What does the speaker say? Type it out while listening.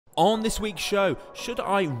On this week's show, should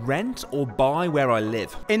I rent or buy where I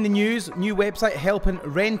live? In the news, new website helping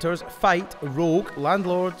renters fight rogue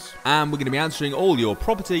landlords. And we're going to be answering all your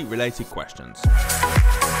property-related questions.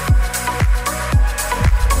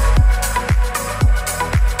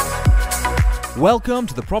 Welcome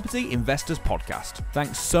to the Property Investors Podcast.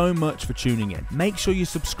 Thanks so much for tuning in. Make sure you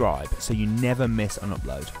subscribe so you never miss an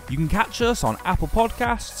upload. You can catch us on Apple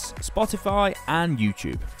Podcasts, Spotify and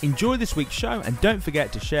YouTube. Enjoy this week's show and don't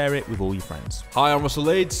forget to share it with all your friends. Hi, I'm Russell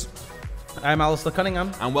Leeds. I'm Alistair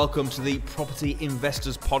Cunningham. And welcome to the Property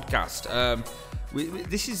Investors Podcast.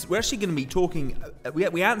 We're actually going to be talking.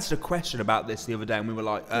 We answered a question about this the other day, and we were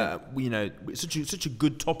like, it's such a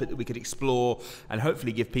good topic that we could explore and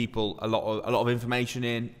hopefully give people a lot of information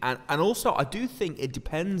in. And also, I do think it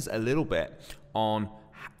depends a little bit on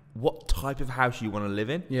what type of house you want to live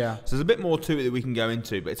in. Yeah. So there's a bit more to it that we can go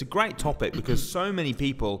into, but it's a great topic because so many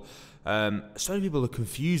people are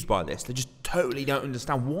confused by this. They just totally don't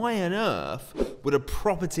understand why on earth would a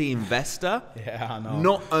property investor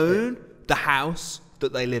not own the house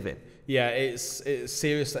that they live in. Yeah, it's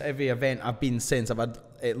serious. At every event I've been since, I've had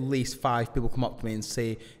at least 5 people come up to me and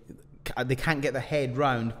say they can't get their head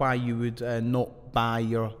round why you would not buy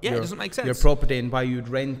your it doesn't make sense. Your property and why you'd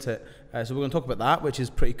rent it. So we're going to talk about that, which is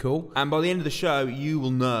pretty cool. And by the end of the show, you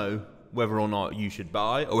will know whether or not you should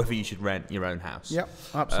buy or whether you should rent your own house. Yep,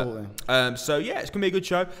 absolutely. It's going to be a good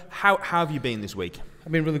show. How have you been this week?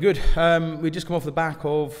 I've been really good. We just come off the back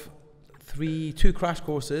of 2 crash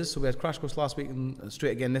courses. So we had crash course last week and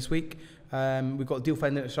straight again this week. We've got deal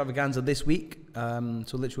finding extravaganza this week. So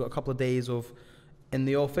literally got a couple of days of in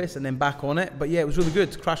the office and then back on it. But yeah, it was really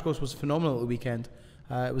good. Crash course was phenomenal at the weekend.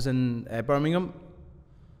 It was in Birmingham.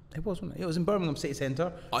 It was, wasn't it? It was in Birmingham City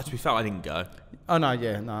Centre. To be fair, I didn't go. Oh, no,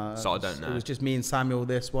 yeah. No, so I don't know. It was just me and Samuel,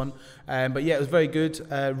 this one. But yeah, it was very good.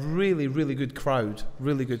 Really, really good crowd.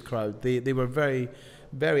 Really good crowd. They were very,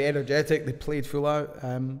 very energetic. They played full out.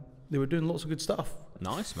 They were doing lots of good stuff.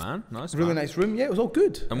 Nice, man. Really nice room. Yeah, it was all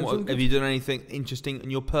good. And what have you done anything interesting in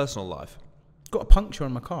your personal life? Got a puncture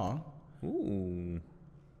on my car. Ooh.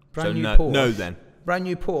 Brand new Porsche. No, then. Brand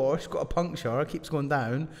new Porsche, got a puncture, keeps going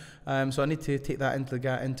down. So I need to take that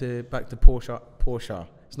back to Porsche.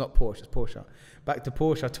 It's not Porsche, it's Porsche. Back to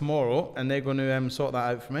Porsche tomorrow, and they're going to sort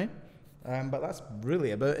that out for me. But that's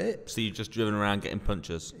really about it. So you've just driven around getting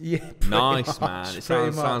punctures? Yeah, nice, man. It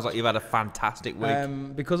sounds like you've had a fantastic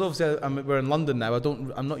week. Because obviously we're in London now.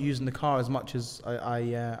 I'm not using the car as much as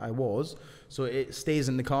I was, so it stays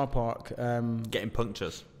in the car park. Getting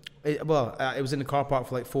punctures. It was in the car park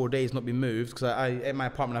for like 4 days, not been moved, because in my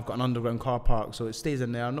apartment I've got an underground car park, so it stays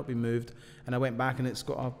in there, not been moved. And I went back and it's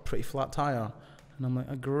got a pretty flat tyre, and I'm like,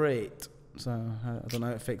 oh, great. So I don't know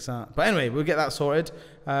how to fix that, but anyway, we'll get that sorted.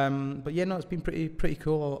 But yeah, no, it's been pretty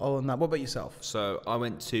cool all in that. What about yourself? So I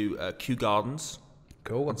went to Kew Gardens.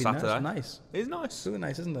 Cool. On Saturday. Nice. It is nice. It's really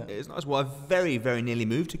nice, isn't it? It is nice. Well, I very, very nearly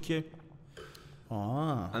moved to Kew.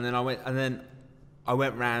 Ah. And then I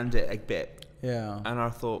went round it a bit. Yeah. And I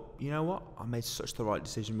thought, you know what? I made such the right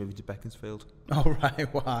decision moving to Beaconsfield. Oh, right.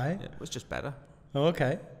 Why? Yeah, it was just better. Oh,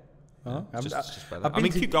 okay. Oh, yeah, just better.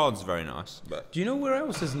 Kew Gardens is very nice. But do you know where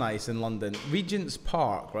else is nice in London? Regent's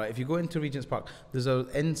Park, right? If you go into Regent's Park, there's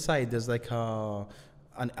like a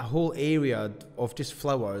whole area of just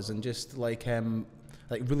flowers and just like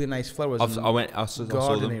really nice flowers. I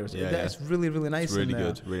saw them. Areas. Yeah, it's really, really nice. It's really in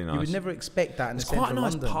there. good, really nice. You would never expect that in the centre of London.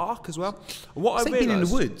 It's quite a nice park as well. It's like being in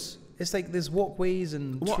the woods. It's like there's walkways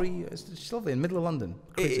and trees. It's just lovely in the middle of London.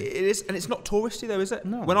 It is, and it's not touristy though, is it?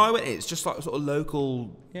 No. When I went, it's just like sort of local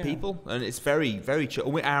people, and it's very, very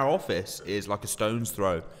chill. Our office is like a stone's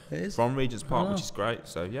throw from Regent's Park, which is great.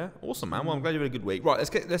 So yeah, awesome, man. Well, I'm glad you had a good week. Right,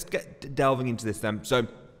 let's get delving into this then. So,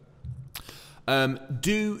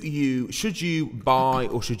 should you buy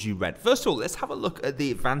or should you rent? First of all, let's have a look at the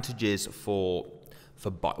advantages for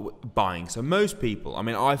buying. So most people,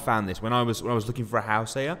 I found this when I was looking for a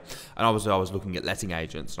house here, and I was looking at letting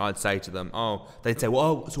agents, and I'd say to them, they'd say,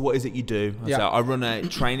 well, so what is it you do? I'd say, I run a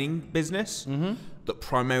training business that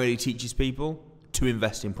primarily teaches people to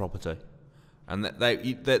invest in property, and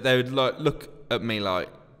they would look at me like,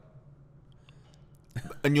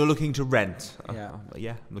 and you're looking to rent? Yeah,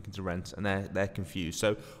 I'm looking to rent, and they're confused.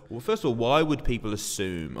 So, well, first of all, why would people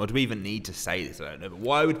assume, or do we even need to say this? I don't know, but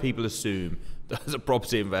why would people assume that as a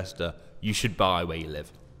property investor you should buy where you live?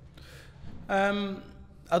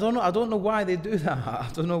 I don't know why they do that. I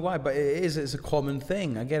don't know why, but it's a common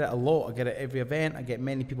thing. I get it a lot. I get it at every event. I get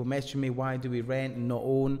many people messaging me, why do we rent and not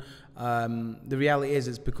own? The reality is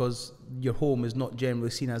it's because your home is not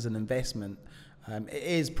generally seen as an investment. It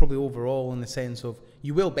is probably overall in the sense of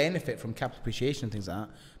you will benefit from capital appreciation and things like that,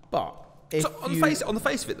 but if So on the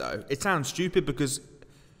face of it, though, it sounds stupid because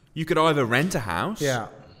you could either rent a house, yeah,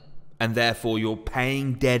 and therefore you're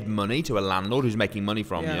paying dead money to a landlord who's making money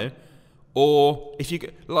from Yeah. you, or if you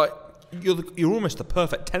like, you're almost the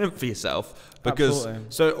perfect tenant for yourself because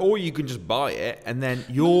Absolutely. or you can just buy it and then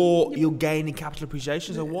you're gaining capital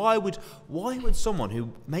appreciation. So why would someone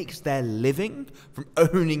who makes their living from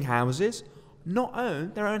owning houses not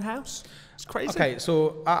own their own house? It's crazy. Okay,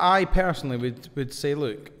 so I personally would say,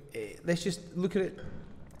 look, let's just look at it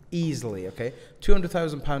easily. Okay,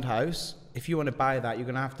 £200,000 house. If you want to buy that, you're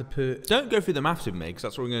going to have to put. Don't go through the maths with me because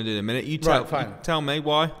that's what we're going to do in a minute. You tell me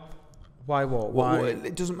why. Why what? Why?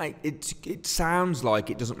 It doesn't make it. It sounds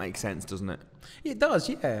like it doesn't make sense, doesn't it? It does,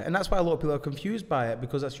 yeah, and that's why a lot of people are confused by it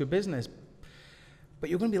because that's your business. But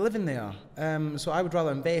you're going to be living there, so I would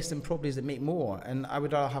rather invest in properties that make more, and I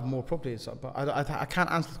would rather have more properties. But I can't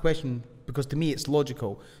answer the question because to me it's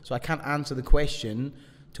logical. So I can't answer the question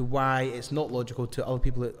to why it's not logical to other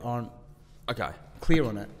people that aren't clear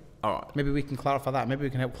on it. All right. Maybe we can clarify that. Maybe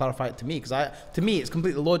we can help clarify it to me because to me it's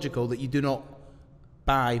completely logical that you do not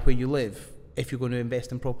buy where you live if you're going to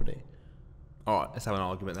invest in property. All right, let's have an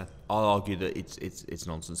argument then. I'll argue that it's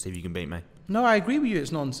nonsense. See if you can beat me. No, I agree with you.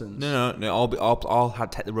 It's nonsense. No. I'll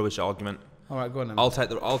take the rubbish argument. All right, go on then. I'll take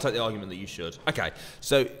the argument that you should. Okay,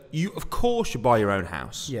 so you of course should buy your own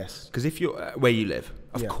house. Yes. Because if you're where you live,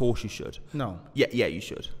 of Yeah. course you should. No. Yeah, you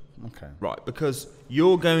should. Okay. Right, because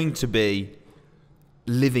you're going to be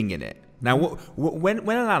living in it. Now, when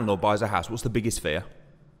a landlord buys a house, what's the biggest fear?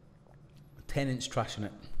 Tenants trashing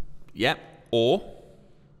it. Yeah, or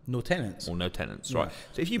No tenants. no tenants, Yeah. right?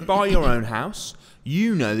 So if you buy your own house,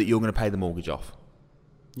 you know that you're going to pay the mortgage off.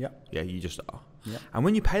 Yeah. Yeah, you just are. Yeah. And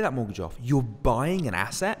when you pay that mortgage off, you're buying an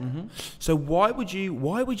asset. Mm-hmm. So why would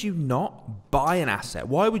you not buy an asset?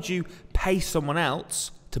 Why would you pay someone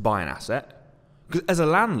else to buy an asset? Because as a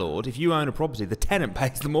landlord, if you own a property, the tenant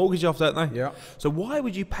pays the mortgage off, don't they? Yeah. So why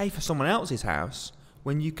would you pay for someone else's house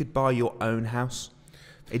when you could buy your own house?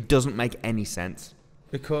 It doesn't make any sense.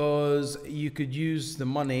 Because you could use the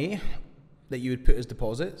money that you would put as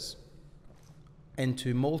deposits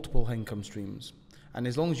into multiple income streams. And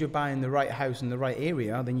as long as you're buying the right house in the right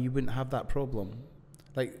area, then you wouldn't have that problem.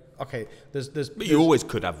 Like, okay, But you always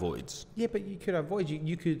could have voids. Yeah, but you could have voids.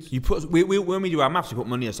 You could. You put when we do our maths, we put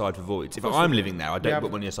money aside for voids. If I'm living there, I don't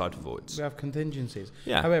put money aside for voids. We have contingencies.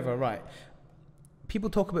 Yeah. However, right, people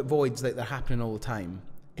talk about voids like they're happening all the time.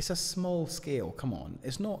 It's a small scale. Come on,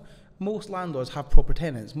 it's not. Most landlords have proper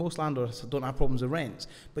tenants. Most landlords don't have problems with rents.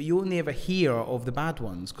 But you only ever hear of the bad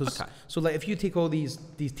ones. So like if you take all these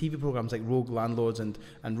TV programs like Rogue Landlords and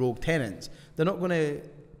Rogue Tenants, they're not going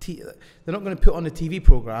to put on a TV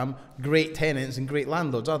program great tenants and great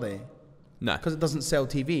landlords, are they? No, Because it doesn't sell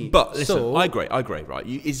TV. but listen, I agree. Right,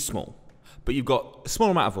 it's small, but you've got a small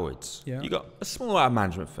amount of voids. Yeah. You've got a small amount of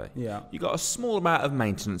management fee. Yeah. You've got a small amount of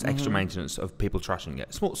maintenance, extra maintenance of people trashing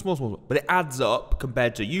it. Small, but it adds up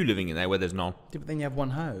compared to you living in there where there's none. Yeah, but then you have one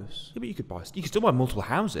house. Yeah, but you could still buy multiple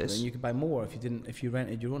houses. Then you could buy more if you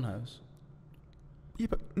rented your own house. Yeah,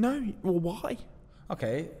 but no. Well, why?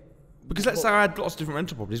 Okay. Because let's say I had lots of different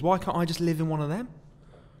rental properties. Why can't I just live in one of them?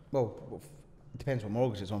 Well, it depends what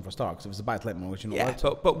mortgage it's on for a start. Because if it's a buy-to-let mortgage, you're not Yeah, allowed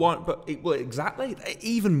to. but why? Well, exactly.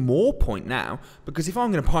 Even more point now because if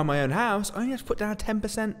I'm going to buy my own house, I only have to put down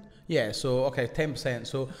 10%. Yeah. So okay, 10%.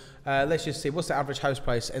 So let's just say, what's the average house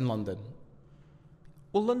price in London?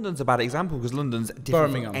 Well, London's a bad example because London's different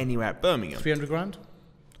Birmingham. from anywhere. Birmingham. 300 grand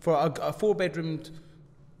for a 4-bedroomed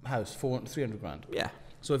house. 300 grand. Yeah.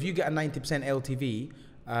 So if you get a 90% LTV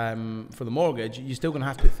for the mortgage, you're still going to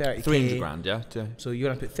have to put 30k. 300 grand, yeah. So you're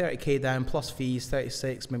going to put 30k down plus fees,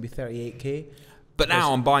 36, maybe 38k. But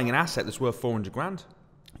now I'm buying an asset that's worth 400 grand.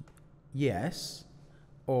 Yes.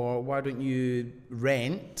 Or why don't you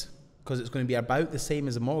rent? Because it's going to be about the same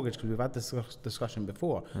as a mortgage, because we've had this discussion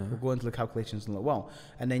before. We'll go into the calculations in a little while.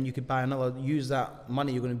 And then you could buy use that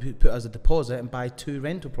money you're going to put as a deposit and buy 2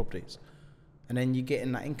 rental properties. And then you get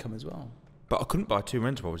in that income as well. But I couldn't buy 2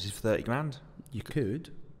 rental properties for 30 grand. You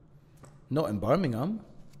could. Not in Birmingham.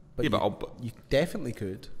 But Yeah, you definitely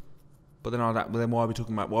could. But then why are we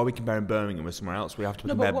talking about? Why are we comparing Birmingham with somewhere else? We have to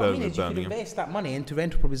compare but what I mean Birmingham is with you could Birmingham. invest that money into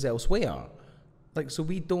rental properties elsewhere. Like, so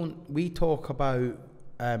we talk about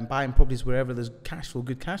buying properties wherever there's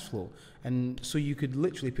good cash flow. And so you could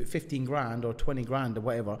literally put 15 grand or 20 grand or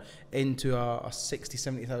whatever into a 60,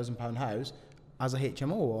 70,000 pound house as a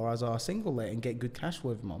HMO or as a single let and get good cash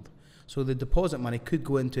flow every month. So the deposit money could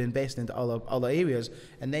go into investing into other areas,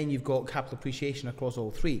 and then you've got capital appreciation across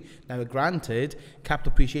all three. Now, granted,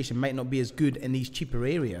 capital appreciation might not be as good in these cheaper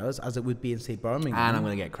areas as it would be in, say, Birmingham. And I'm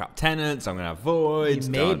going to get crap tenants. I'm going to have voids.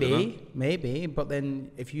 Maybe. But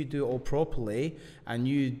then if you do it all properly and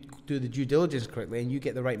you do the due diligence correctly and you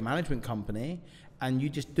get the right management company and you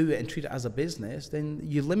just do it and treat it as a business, then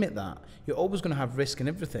you limit that. You're always going to have risk in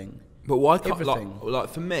everything. But why can't, like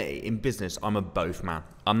for me, in business, I'm a both man.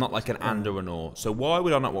 I'm not like an and or an or. So why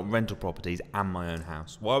would I not want rental properties and my own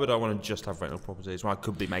house? Why would I want to just have rental properties when I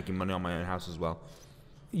could be making money on my own house as well?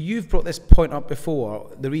 You've brought this point up before.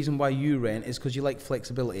 The reason why you rent is because you like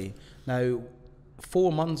flexibility. Now,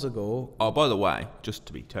 4 months ago... Oh, by the way, just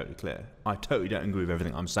to be totally clear, I totally don't agree with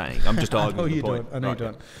everything I'm saying. I'm just arguing the point. I know you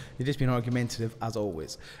don't. You're just being argumentative, as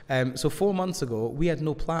always. So 4 months ago, we had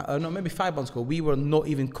no plan... no, maybe 5 months ago, we were not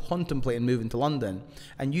even contemplating moving to London.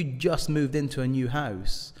 And you just moved into a new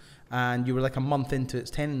house. And you were like a month into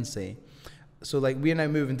its tenancy. So like, we're now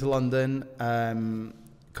moving to London...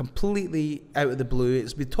 completely out of the blue.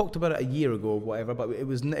 We talked about it a year ago or whatever, but it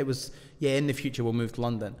was in the future we'll move to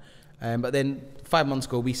London. But then 5 months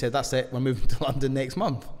ago we said that's it, we're moving to London next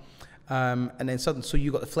month. And then suddenly, so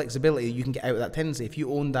you got the flexibility, you can get out of that tenancy. If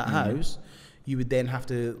you owned that house, you would then have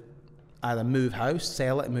to either move house,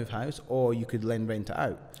 sell it and move house, or you could then rent it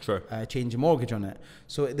out. Sure. Change your mortgage on it.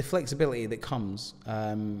 So the flexibility that comes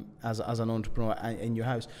as an entrepreneur in your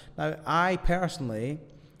house. Now, I personally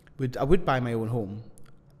would buy my own home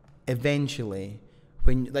eventually,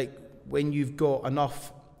 when you've got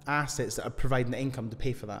enough assets that are providing the income to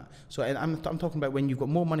pay for that. So I'm talking about when you've got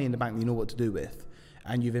more money in the bank than you know what to do with,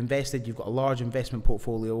 and you've invested, you've got a large investment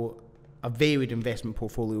portfolio, a varied investment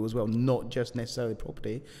portfolio as well, not just necessarily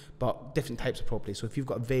property, but different types of property. So if you've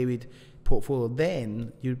got a varied portfolio,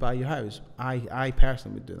 then you'd buy your house. I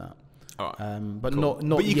personally would do that. All right. But cool.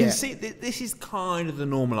 not But you yet. can see this is kind of the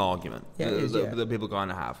normal argument that people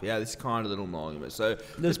kind of have. Yeah, this is kind of the normal argument. So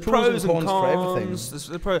there's pros and cons for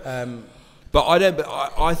everything. But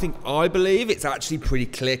I think I believe it's actually pretty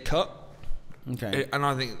clear cut. Okay. And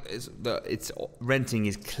I think it's renting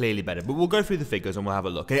is clearly better. But we'll go through the figures and we'll have a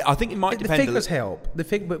look. I think it might depend. The figures help.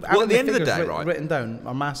 Well, at the end of the day, right? Written down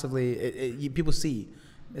are massively. People see.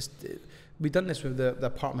 We've done this with the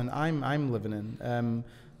apartment I'm living in.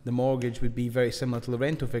 The mortgage would be very similar to the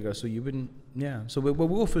rental figure, so you wouldn't. Yeah. So we'll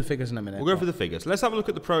go through the figures in a minute. We'll go through the figures. Let's have a look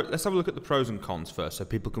at the pros and cons first, so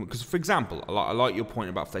people can. Because for example, I like your point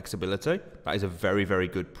about flexibility. That is a very, very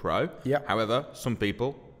good pro. Yeah. However, some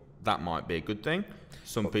people that might be a good thing.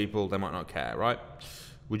 Some people they might not care. Right?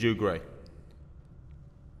 Would you agree?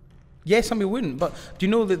 Yes, some people wouldn't. But do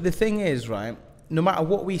you know that the thing is, right? No matter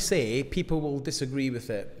what we say, people will disagree with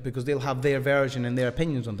it because they'll have their version and their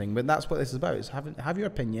opinions on things. But that's what this is about, is have your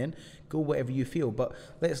opinion, go whatever you feel. But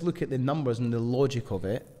let's look at the numbers and the logic of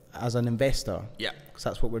it as an investor. Yeah. Because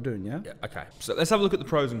that's what we're doing, yeah? Yeah, okay. So let's have a look at the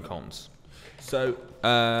pros and cons. So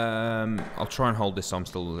I'll try and hold this so I'm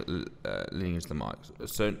still leaning into the mic.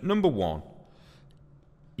 So number one,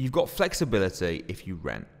 you've got flexibility if you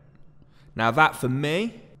rent. Now that, for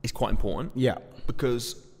me, is quite important. Yeah.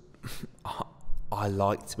 Because... I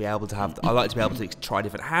like to be able to try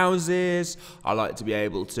different houses. I like to be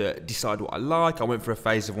able to decide what I like. I went for a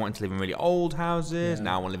phase of wanting to live in really old houses. Yeah.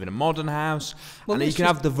 Now I want to live in a modern house. Well, and then you can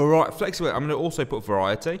have the flexibility. I'm going to also put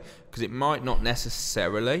variety, because it might not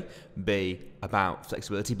necessarily be about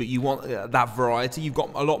flexibility, but you want that variety. You've got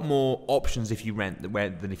a lot more options if you rent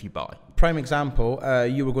than if you buy. Prime example,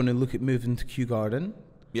 you were going to look at moving to Kew Garden.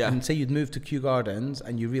 Yeah. And say you'd moved to Kew Gardens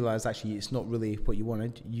and you realised actually it's not really what you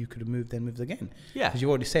wanted, you could have moved again. Yeah. Because you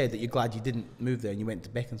already said that you're glad you didn't move there and you went to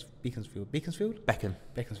Beaconsfield. Beaconsfield?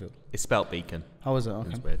 Beaconsfield. It's spelt Beacon. How is it? Okay.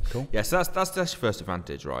 It's weird. Cool. Yeah, so that's your first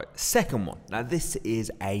advantage, right? Second one. Now this is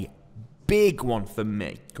a big one for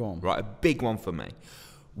me. Go on. Right, a big one for me.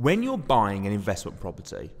 When you're buying an investment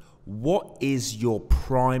property, what is your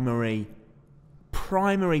primary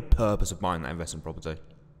purpose of buying that investment property?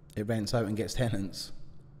 It rents out and gets tenants.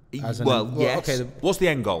 Yes. Okay, what's the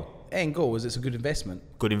end goal? End goal is it's a good investment.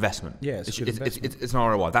 Good investment. Yeah, it's a good investment. It's an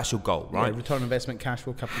ROI. That's your goal, right? Yeah, return on investment, cash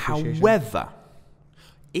flow, capital appreciation. However,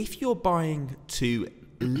 if you're buying to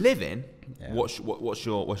live in, what's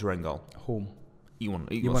your end goal? Home. You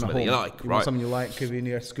want a something home. you like, you right? Want something you like. Could be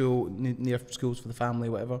near school, near schools for the family,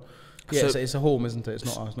 whatever. Yeah, so, it's a home, isn't it?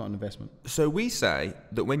 It's not an investment. So we say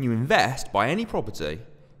that when you invest, buy any property,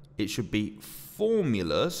 it should be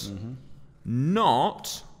formulas,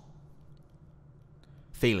 not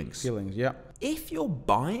feelings. Feelings, yeah. If you're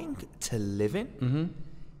buying to live in,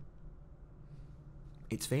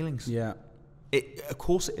 it's feelings. Yeah. Of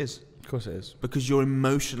course it is. Of course it is. Because you're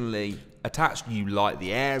emotionally attached. You like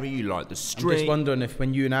the area, you like the street. I'm just wondering if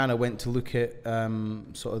when you and Anna went to look at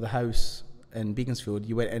sort of the house in Beaconsfield,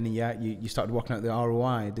 you went in and you started working out the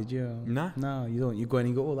ROI, did you? No. No, you don't. You go in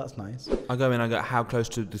and you go, oh, that's nice. I go in, I go, how close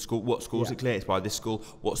to the school? What school is it clear? It's by this school.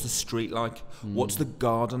 What's the street like? What's the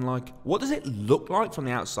garden like? What does it look like from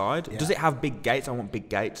the outside? Yeah. Does it have big gates? I want big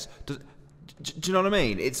gates. Do you know what I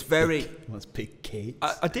mean? It's very... What's big gates?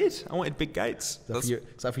 I did. I wanted big gates. Is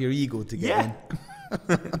that for your ego to get in?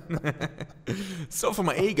 It's not for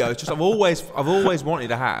my ego. It's just I've always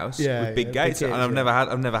wanted a house with big gates, and I've never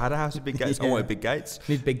had a house with big gates. I wanted big gates.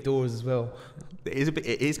 Need big doors as well.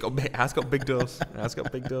 It has got big doors. It has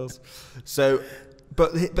got big doors. So,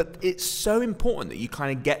 but it's so important that you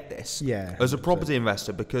kind of get this as a property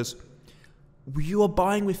investor, because you are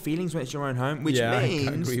buying with feelings when it's your own home, which means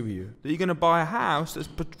I agree with you. that you're going to buy a house that's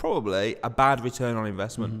probably a bad return on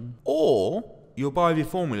investment, or you'll buy with your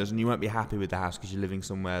formulas and you won't be happy with the house because you're living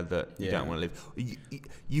somewhere that you don't want to live.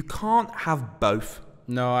 You can't have both.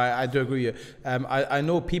 No, I do agree with you. I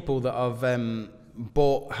know people that have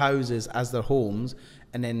bought houses as their homes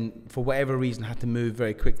and then for whatever reason had to move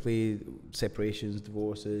very quickly, separations,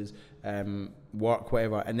 divorces, work,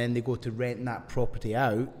 whatever, and then they go to rent that property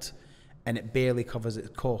out and it barely covers its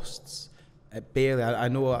costs. It barely. I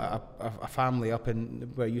know a family up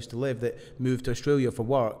in where I used to live that moved to Australia for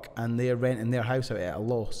work, and they're renting their house out at a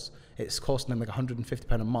loss. It's costing them like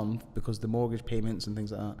 £150 a month because the mortgage payments and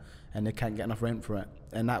things like that, and they can't get enough rent for it.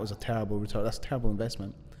 And that was a terrible return. That's a terrible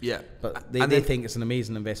investment. Yeah, but they think it's an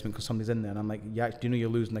amazing investment because somebody's in there, and I'm like, do you know you're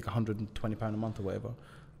losing like £120 a month or whatever?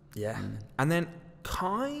 Yeah, and then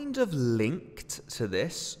kind of linked to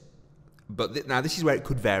this, but now this is where it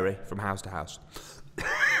could vary from house to house.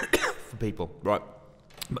 For people, right?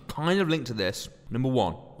 But kind of linked to this, number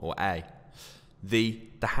one, or A, the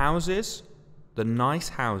houses, the nice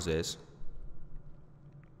houses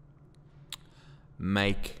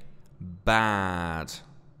make bad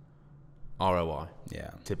ROI. Yeah,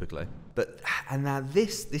 typically. But and now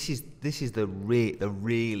this is the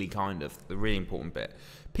really important bit.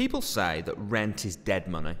 People say that rent is dead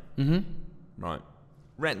money. Right?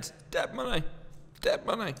 Rent, dead money. Dead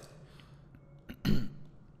money.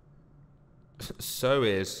 So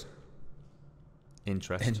is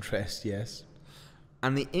interest. Interest, yes.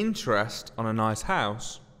 And the interest on a nice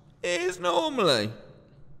house is normally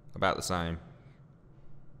about the same.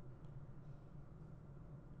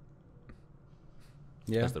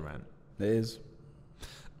 As the rent. It is.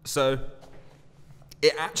 So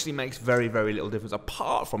it actually makes very, very little difference,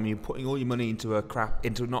 apart from you putting all your money into a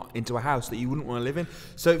house that you wouldn't want to live in.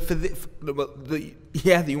 So that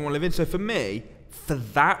you want to live in. So for me, for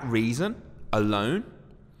that reason alone,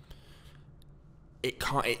 it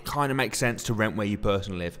kind of makes sense to rent where you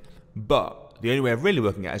personally live. But the only way of really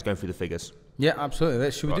working at it is going through the figures. Yeah,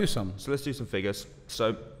 absolutely. Should we do some? So let's do some figures.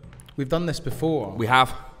 So we've done this before. We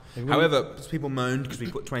have. However, people moaned because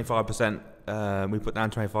we put 25%. We put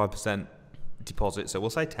down 25% deposit, so we'll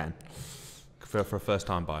say 10 for a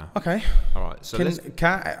first-time buyer. Okay. All right. So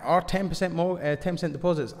are 10%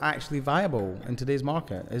 deposits actually viable in today's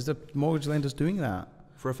market? Is the mortgage lenders doing that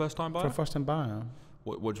for a first-time buyer? For a first-time buyer.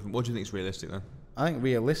 What do you think is realistic then? I think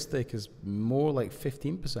realistic is more like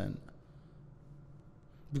 15%.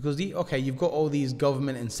 Because you've got all these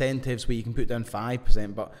government incentives where you can put down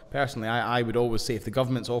 5%, but personally, I would always say if the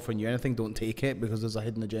government's offering you anything, don't take it because there's a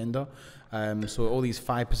hidden agenda. So all these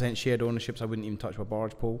 5% shared ownerships, I wouldn't even touch with a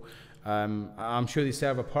barge pole. I'm sure they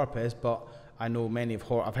serve a purpose, but I know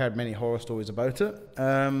I've heard many horror stories about it.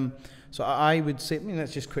 So I would say,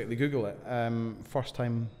 let's just quickly Google it. First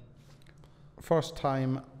time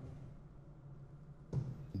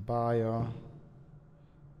buyer.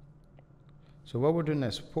 So while we're doing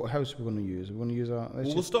this, what house are we going to use? We're going to use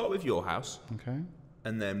we'll start with your house. Okay.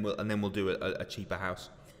 And then we'll do a cheaper house.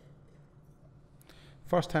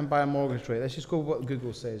 First time buyer mortgage rate. Let's just go with what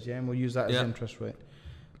Google says, yeah, and we'll use that as interest rate.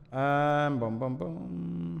 Otherwise,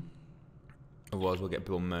 we'll get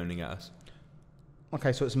people moaning at us.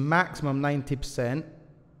 Okay, so it's maximum 90%.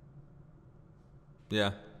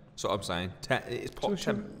 Yeah, that's what I'm saying. It's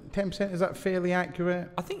 10%, is that fairly accurate?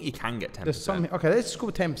 I think you can get 10%. Okay, let's just go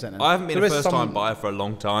with 10% then. I haven't been a first-time buyer for a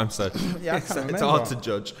long time, so it's hard to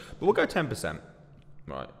judge. But we'll go 10%.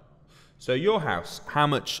 Right. So your house, how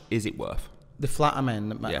much is it worth? The flat I'm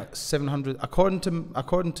in, 700. According to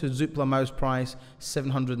Zoopla Mouse price,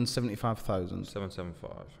 775,000.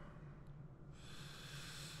 775.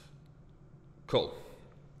 Cool.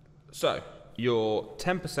 So your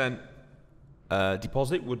 10%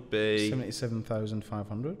 Deposit would be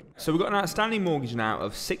 77,500. So we've got an outstanding mortgage now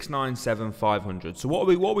of 697,500. So what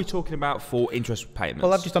are we talking about for interest payments?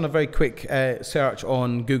 Well, I've just done a very quick search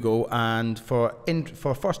on Google, and for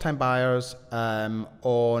first-time buyers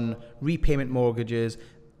on repayment mortgages,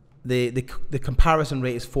 the comparison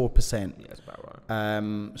rate is 4%. Yeah, that's about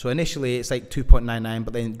right. So initially it's like 2.99,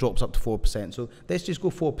 but then it drops up to 4%. So let's just go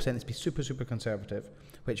 4%. Let's be super, super conservative,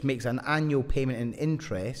 which makes an annual payment in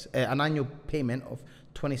interest, an annual payment of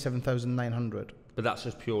 27,900. But that's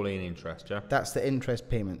just purely in interest, yeah? That's the interest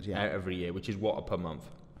payments, yeah. Every year, which is what per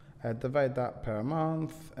month? Divide that per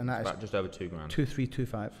month, and that is about just over £2,000.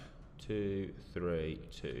 2325.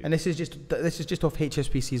 232. And this is just off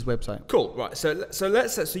HSBC's website. Cool. Right. So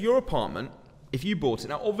your apartment, if you bought it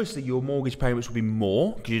now, obviously your mortgage payments would be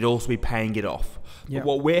more because you'd also be paying it off. Yeah. But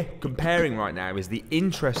what we're comparing right now is the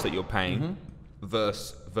interest that you're paying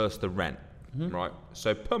versus the rent. Right.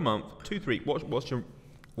 So per month, 2-3.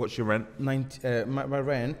 What's your rent? My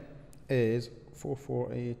rent is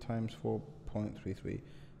 440 times 4.33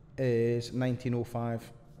 is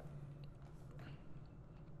 1905.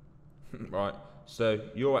 Right. So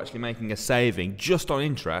you're actually making a saving just on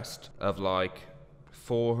interest of like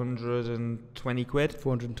 420 quid.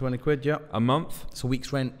 420 quid, yeah. A month. It's a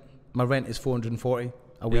week's rent. My rent is 440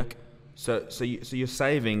 a week. So you're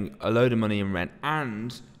saving a load of money in rent,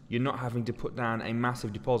 and you're not having to put down a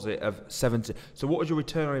massive deposit of 70. So what would your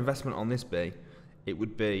return on investment on this be? It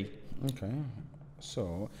would be. Okay.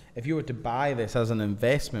 So if you were to buy this as an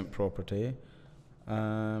investment property,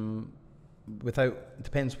 it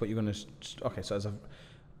depends what you're going to. Okay, so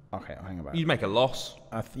hang about. You'd make a loss.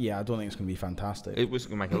 I don't think it's going to be fantastic. It was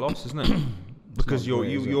going to make a loss, isn't it? Because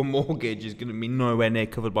your mortgage is going to be nowhere near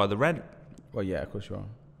covered by the rent. Well, yeah, of course you are.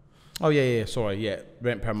 Oh yeah. Sorry, yeah.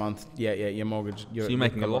 Rent per month. Yeah. Your mortgage. So you're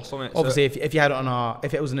making a loss on it. Obviously, if you had it on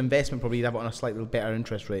if it was an investment, probably you'd have it on a slightly better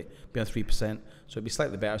interest rate, be on 3%. So it'd be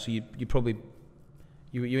slightly better. So you probably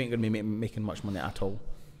you ain't going to be making much money at all.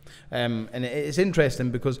 And it's interesting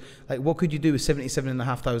because like, what could you do with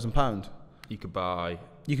 £77,500? You could buy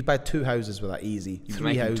 2 houses with that easy. You could 3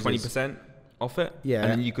 make houses. 20% off it. Yeah.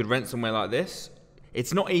 And then you could rent somewhere like this.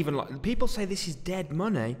 It's not even like people say this is dead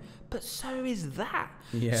money, but so is that.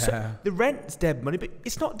 Yeah. So the rent's dead money, but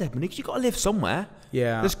it's not dead money because you've got to live somewhere.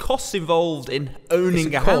 Yeah. There's costs involved in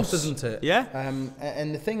owning a house, cost, isn't it? Yeah.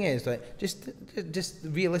 And the thing is, like, just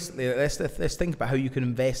realistically, let's think about how you can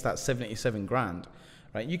invest that 77 grand,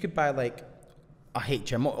 right? You could buy like a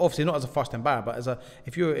HMO, obviously not as a first-time buyer, but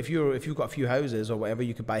if you've got a few houses or whatever,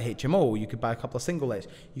 you could buy HMO. You could buy a couple of single lets.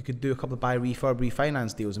 You could do a couple of buy refurb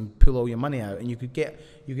refinance deals and pull all your money out, and you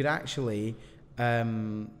could actually.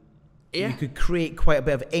 You could create quite a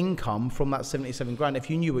bit of income from that 77 grand if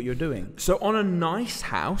you knew what you're doing. So on a nice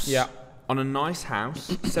house,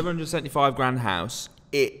 775 grand house,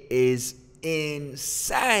 it is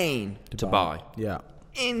insane to buy. Yeah.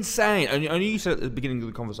 Insane. And you said at the beginning of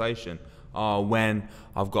the conversation, when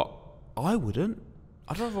I wouldn't.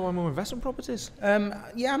 I don't know if I want more investment properties.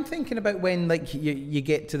 I'm thinking about when like you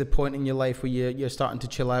get to the point in your life where you're starting to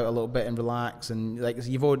chill out a little bit and relax, and like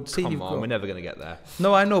you've already we're never going to get there.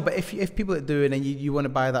 No, I know, but if people are doing and you want to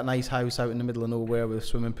buy that nice house out in the middle of nowhere with a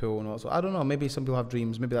swimming pool and all, so I don't know, maybe some people have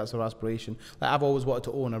dreams, maybe that's their aspiration. Like I've always wanted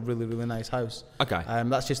to own a really, really nice house. Okay.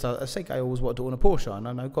 That's just I always wanted to own a Porsche, and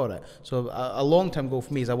I now got it. So a long term goal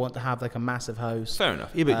for me is I want to have like a massive house. Fair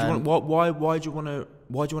enough. Yeah, but why do you want to?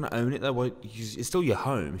 Why do you want to own it though? It's still your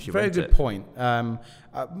home if you rent it. Very good point.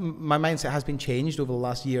 My mindset has been changed over the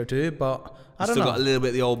last year or two, but I don't know. Still got a little bit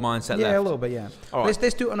of the old mindset left. Yeah, a little bit, yeah. All right.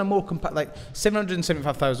 Let's do it on a more like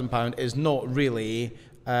 £775,000 is not really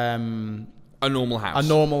a normal house. A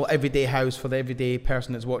normal everyday house for the everyday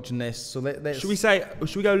person that's watching this. So let's.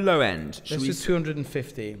 Should we go low end? Let's do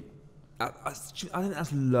 250. I think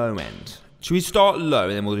that's low end. Should we start low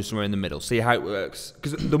and then we'll do somewhere in the middle? See how it works.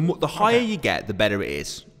 Because the higher you get, the better it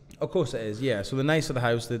is. Of course it is, yeah. So the nicer the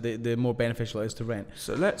house, the more beneficial it is to rent.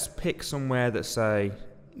 So let's pick somewhere that say,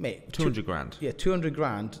 mate, 200 grand. Yeah, 200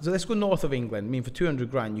 grand. So let's go north of England. I mean, for 200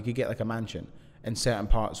 grand, you could get like a mansion in certain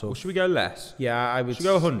parts of. Well, should we go less? Yeah, I would. Should we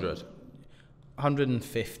go 100?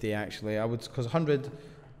 150 actually. I would, because 100.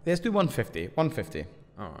 Let's do 150. 150.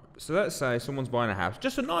 All right. So let's say someone's buying a house,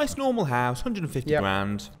 just a nice normal house, 150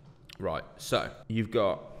 grand. Right, so you've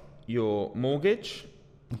got your mortgage.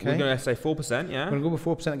 Okay. We're going to say 4%, yeah? We're going to go with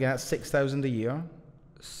 4% again. That's 6,000 a year.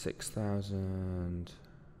 6,000.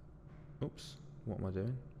 Oops, what am I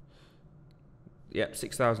doing? Yep,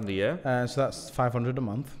 6,000 a year. So that's 500 a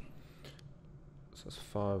month. So that's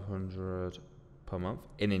 500 per month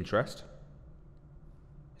in interest.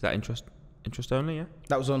 Is that interest? Interest only, yeah.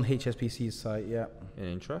 That was on HSBC's site, yeah. In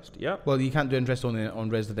interest, yeah. Well, you can't do interest on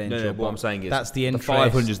residential. No, what I'm saying is that's the interest. The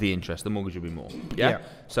 500 is the interest. The mortgage will be more. Yeah.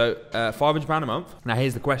 So £500 a month. Now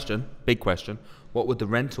here's the question, big question: what would the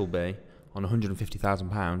rental be on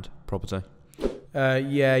 £150,000 property?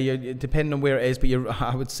 Depending on where it is, but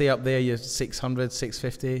I would say up there you're 600,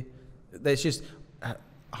 650. There's just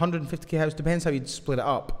 150k house. Depends how you'd split it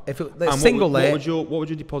up. If it's single let, what would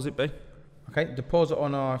your deposit be? Okay, deposit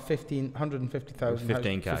on our 150,000.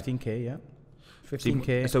 15k. 15k, yeah.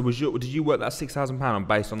 15k. So did you work that £6,000 on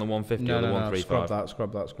based on the 150 or the 135? No,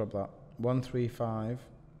 scrub that. 135.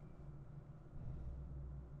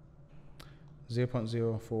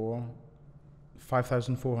 0.04.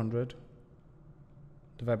 5,400.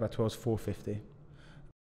 Divided by 12 is 450.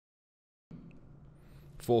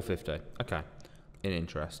 450. Okay. In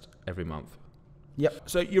interest every month. Yep.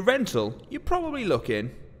 So your rental, you're probably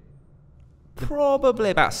looking probably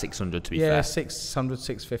about 600 to be fair. Yeah, 600,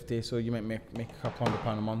 650. So you might make a couple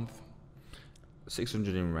 £100 a month.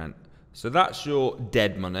 600 in rent. So that's your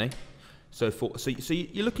dead money. So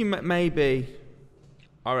you're looking at maybe,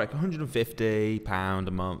 I reckon, £150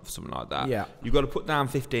 a month, something like that. Yeah. You've got to put down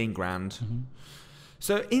 15 grand. Mm-hmm.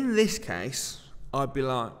 So in this case, I'd be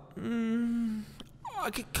like, I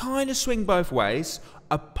could kind of swing both ways,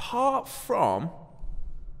 apart from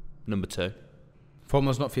number 2.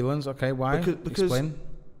 Formulas, not feelings. Okay, why? Explain.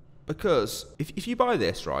 Because if you buy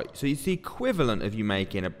this, right, so it's the equivalent of you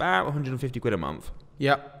making about 150 quid a month.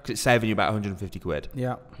 Yeah. Because it's saving you about 150 quid.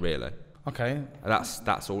 Yeah. Really. Okay.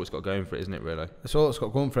 That's all it's got going for it, isn't it, really? That's all it's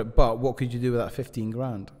got going for it, but what could you do with that 15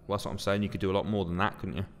 grand? Well, that's what I'm saying. You could do a lot more than that,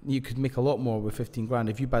 couldn't you? You could make a lot more with 15 grand.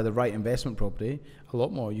 If you buy the right investment property, a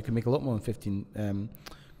lot more. You can make a lot more than 15.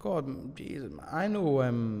 God, Jesus, I know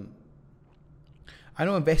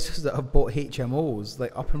investors that have bought HMOs,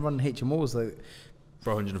 like up and running HMOs, like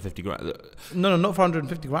for 150 grand. No, not for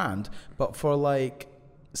 150 grand, but for like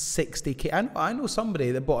 60k. I know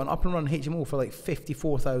somebody that bought an up and running HMO for like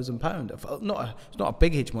 £54,000. It's not a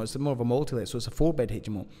big HMO. It's more of a multi-let, so it's a 4-bed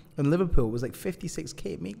HMO. In Liverpool, it was like 56k.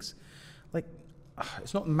 It makes like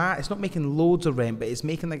it's not making loads of rent, but it's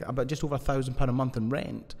making like about just over £1,000 a month in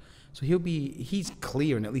rent. So he's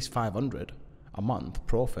clearing at least 500 a month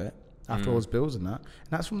profit after all his bills and that. And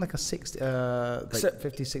that's from like a 50,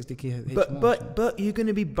 60k HMO. But you're going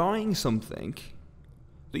to be buying something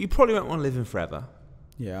that you probably won't want to live in forever.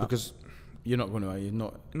 Yeah. Because you're not going to.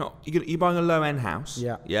 You're buying a low end house.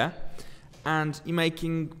 Yeah. Yeah. And you're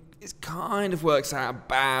making, it kind of works out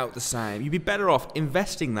about the same. You'd be better off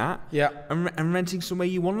investing that. Yeah. And renting somewhere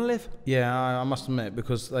you want to live. Yeah, I must admit,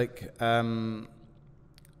 because like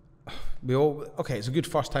it's a good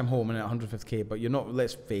first time home and at 150k, but you're not.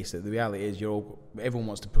 Let's face it, the reality is everyone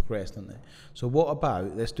wants to progress, don't they? So what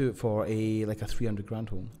about, let's do it for a 300 grand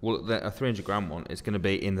home. Well, a 300 grand one is going to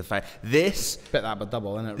be in the this bit that, but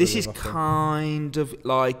double, isn't it? This really is kind of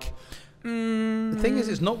like. The thing is,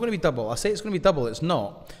 it's not going to be double. I say it's going to be double. It's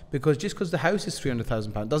not, because just because the house is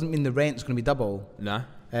 £300,000 doesn't mean the rent's going to be double. No.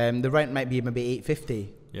 The rent might be maybe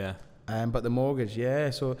 850. Yeah. But the mortgage,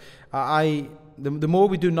 yeah. So the more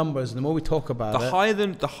we do numbers, the more we talk about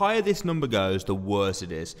the higher this number goes, the worse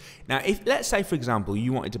it is. Now, if let's say, for example,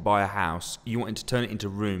 you wanted to buy a house, you wanted to turn it into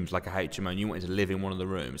rooms like a HMO, and you wanted to live in one of the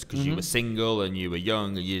rooms because you were single and you were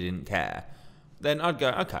young and you didn't care, then I'd go,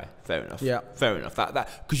 okay, fair enough. Yeah. Fair enough.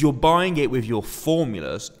 That because you're buying it with your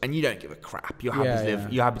formulas and you don't give a crap. You're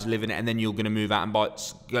happy to live in it, and then you're going to move out and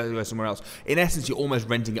go somewhere else. In essence, you're almost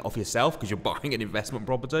renting it off yourself because you're buying an investment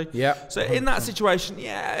property. Yeah. So in that situation,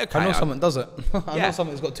 okay. I know someone does it. I know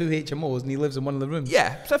someone that's got 2 HMOs and he lives in one of the rooms.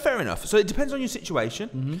 Yeah. So fair enough. So it depends on your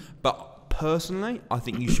situation. But personally, I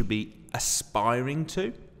think you should be aspiring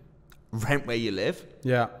to rent where you live.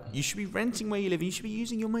 Yeah. You should be renting where you live. You should be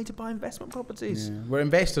using your money to buy investment properties. Yeah. We're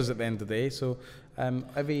investors at the end of the day, so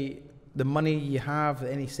the money you have,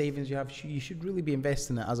 any savings you have, you should really be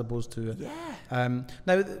investing it as opposed to. Yeah.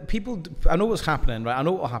 Now, people, I know what's happening, right? I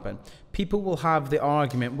know what will happen. People will have the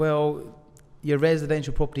argument, well, your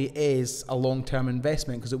residential property is a long-term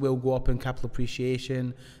investment because it will go up in capital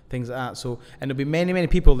appreciation, things like that. So, and there'll be many, many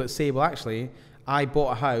people that say, well, actually, I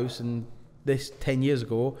bought a house and this 10 years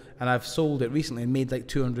ago and I've sold it recently and made like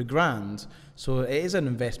 200 grand. So it is an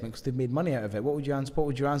investment because they've made money out of it. What would your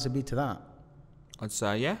answer be to that? I'd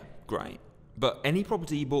say, yeah, great. But any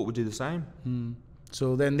property you bought would do the same.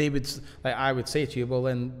 So then they would, like I would say to you, well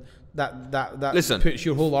then that Listen, puts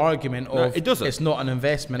your whole argument of no, it doesn't. It's not an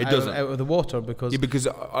investment out of the water because... Yeah, because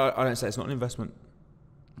I don't say it's not an investment.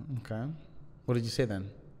 Okay. What did you say then?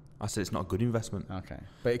 I said it's not a good investment. Okay.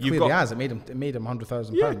 But it clearly has. It made him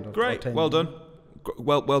 £100,000. Yeah, great. Well done.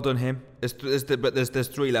 Well done him. There's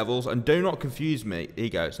 3 levels, and do not confuse me. Here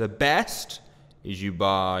you go. So the best is you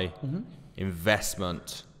buy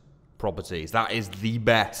investment properties. That is the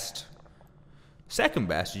best. Second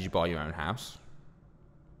best is you buy your own house,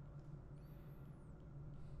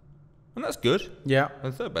 and that's good. Yeah.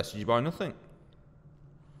 And the third best is you buy nothing.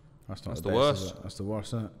 That's the best, worst. is it? That's the worst,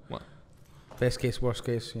 isn't it? What? Best case, worst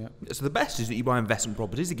case, yeah. So the best is that you buy investment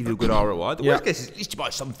properties that give you a good ROI. The worst case is at least you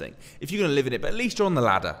buy something. If you're going to live in it, but at least you're on the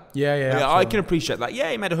ladder. Yeah. I can appreciate that.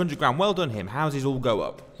 Yeah, he made 100 grand. Well done him. Houses all go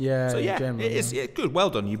up. Yeah. So yeah, generally, it is good.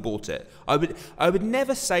 Well done. You bought it. I would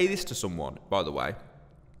never say this to someone, by the way,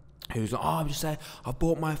 who's like, I'm just saying, I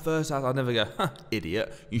bought my first house. I'd never go,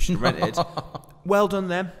 idiot. You should rent it. Well done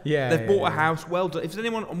them. Yeah. They've bought a house. Well done. If there's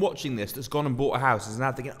anyone watching this that's gone and bought a house and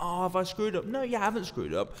now thinking, have I screwed up? No, you haven't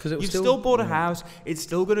screwed up. You've still bought a house. It's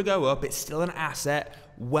still going to go up. It's still an asset.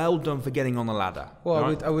 Well done for getting on the ladder. Well,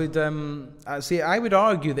 right? I would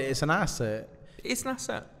argue that it's an asset. It's an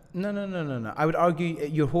asset. No. I would argue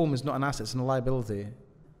your home is not an asset, it's a liability.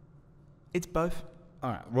 It's both. All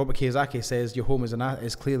right. Robert Kiyosaki says your home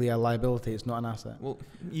is clearly a liability, it's not an asset. Well,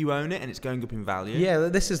 you own it and it's going up in value. Yeah,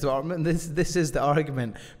 this is the argument. This is the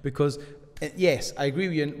argument because yes, I agree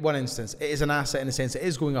with you in one instance. It is an asset in the sense it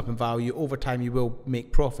is going up in value. Over time, you will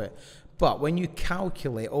make profit. But when you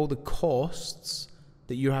calculate all the costs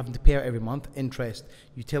that you're having to pay out every month, interest,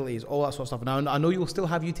 utilities, all that sort of stuff. Now, I know you'll still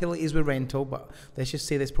have utilities with rental, but let's just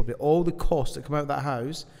say this properly. All the costs that come out of that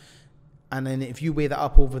house, and then if you weigh that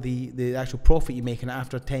up over the actual profit you're making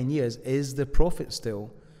after 10 years, is the profit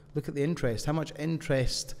still? Look at the interest. How much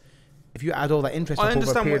interest, if you add all that interest up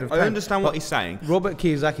over a period of time. I understand what he's saying. Robert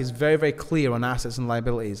Kiyosaki is very, very clear on assets and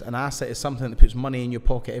liabilities. An asset is something that puts money in your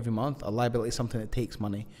pocket every month. A liability is something that takes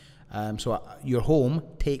money. So your home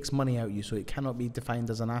takes money out of you, so it cannot be defined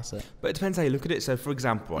as an asset. But it depends how you look at it. So, for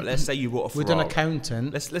example, right, let's say you bought a Ferrari. With an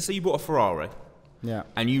accountant. Let's say you bought a Ferrari. Yeah.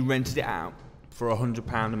 And you rented it out for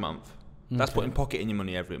 £100 a month. That's putting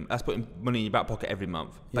money in your back pocket every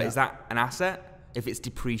month. But is that an asset if it's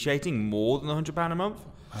depreciating more than £100 a month?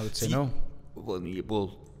 I would say no. Well,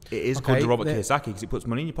 it is called to Robert Kiyosaki because it puts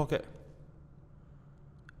money in your pocket.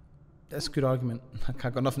 That's a good argument.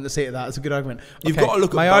 I've got nothing to say to that. It's a good argument. You've got to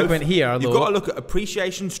look at my both. argument here. You've got to look at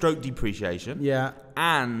appreciation stroke depreciation. Yeah.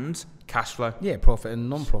 And cash flow. Yeah, profit and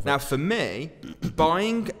non-profit. Now, for me,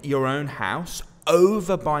 buying your own house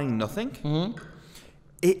over buying nothing,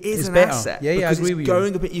 it is an asset. Yeah, I agree with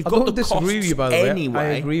you. You've got the costs with you, by the way. anyway. I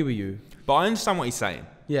agree with you. But I understand what he's saying.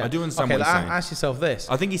 Yeah. I do understand what he's saying. Ask yourself this.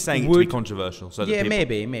 I think he's saying it to be controversial. So yeah,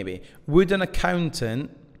 maybe. Would an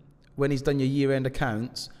accountant, when he's done your year-end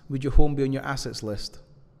accounts, would your home be on your assets list?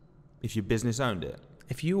 If your business owned it?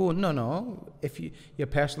 If you own, if your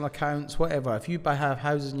personal accounts, whatever, if you have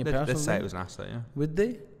houses in your personal let's say name, it was an asset, yeah. Would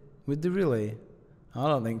they? Would they really? I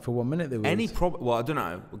don't think for 1 minute they would. Well, I don't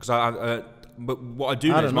know, because but what I do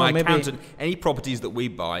know is my accountant, any properties that we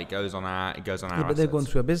buy goes on our assets. But they're going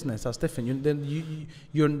through a business. That's different.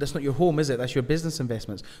 That's not your home, is it? That's your business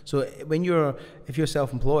investments. So if you're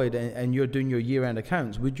self-employed and you're doing your year-end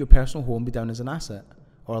accounts, would your personal home be down as an asset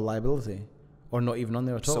or a liability, or not even on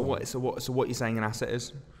there at all? So what you're saying an asset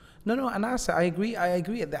is? No, an asset. I agree.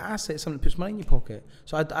 The asset is something that puts money in your pocket.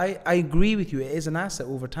 So I agree with you. It is an asset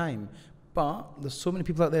over time. But there's so many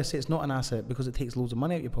people out there say it's not an asset because it takes loads of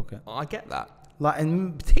money out of your pocket. I get that.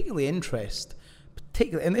 And particularly interest.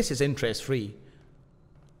 And this is interest free.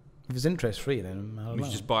 If it's interest free, then I don't know. You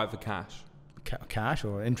just buy it for cash. Cash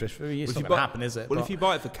or interest free? It's not going to happen, is it? Well, if you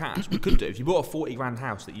buy it for cash, we could do. If you bought a 40 grand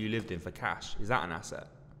house that you lived in for cash, is that an asset?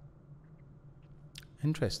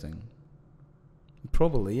 Interesting.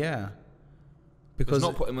 Probably, yeah. Because it's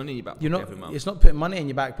not putting money in your back pocket every month. It's not putting money in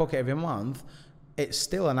your back pocket every month. It's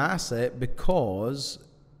still an asset because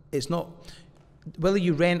it's not, whether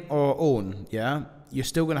you rent or own, yeah, you're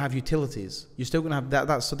still going to have utilities. You're still going to have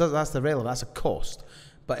that's the relevant, that's a cost.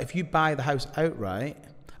 But if you buy the house outright,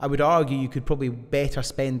 I would argue you could probably better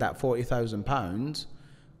spend that £40,000,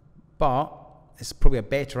 but it's probably a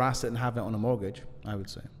better asset than having it on a mortgage, I would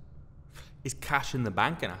say. Is cash in the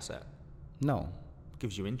bank an asset? No.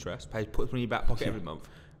 Gives you interest. Puts money in your back pocket every month.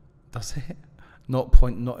 Does it?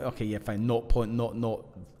 Okay, yeah, fine.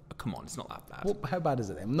 Come on, it's not that bad. Well, how bad is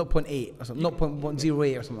it then? 0.8 or something,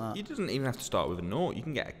 0.08 or something like that. You doesn't even have to start with a naught. You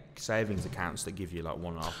can get savings accounts that give you like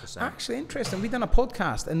 1.5%. Actually, interesting. We done a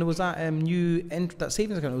podcast and there was that that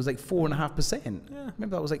savings account. It was like 4.5%. Yeah, maybe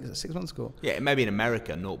that was like 6 months ago. Yeah, maybe in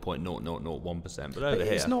America 0.0001%, but over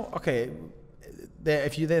here it's not okay.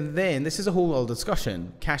 If you then this is a whole other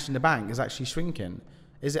discussion. Cash in the bank is actually shrinking.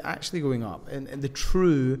 Is it actually going up? And the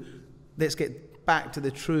true, let's get back to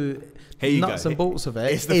the true Here you nuts go. and bolts of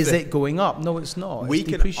it. It's the Is thing. it going up? No, it's not. We It's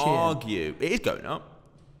can depreciating. argue. It is going up.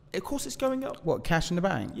 Of course it's going up. What, cash in the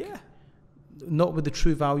bank? Yeah. Not with the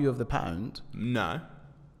true value of the pound. No.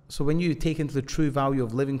 So when you take into the true value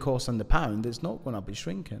of living costs and the pound, it's not going up, it's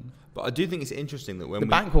shrinking. But I do think it's interesting that when The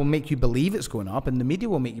bank will make you believe it's going up, and the media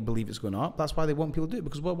will make you believe it's going up. That's why they want people to do it.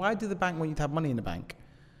 Because, well, why do the bank want you to have money in the bank?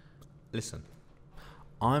 Listen,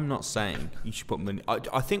 I'm not saying you should put money.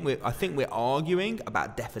 I think we're arguing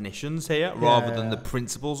about definitions here rather than the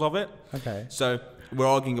principles of it. Okay. So we're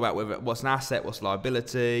arguing about what's an asset, what's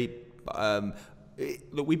liability.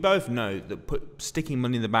 Look, we both know that sticking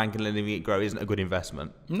money in the bank and letting it grow isn't a good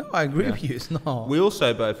investment. No, I agree with you. It's not. We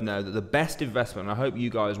also both know that the best investment, and I hope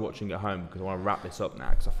you guys watching at home, because I want to wrap this up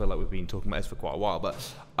now, because I feel like we've been talking about this for quite a while, but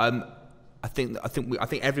I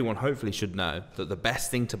think everyone hopefully should know that the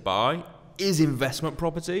best thing to buy is investment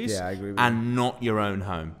properties, Yeah, I agree with and not your own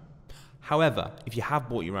home. However, if you have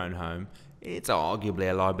bought your own home, it's arguably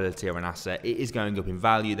a liability or an asset. It is going up in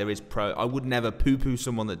value. There is I would never poo-poo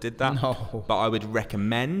someone that did that. No. But I would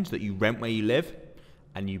recommend that you rent where you live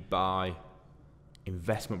and you buy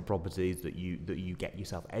investment properties that you get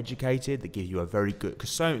yourself educated, that give you a very good, because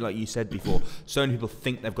so, like you said before, so many people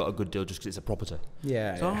think they've got a good deal just because it's a property.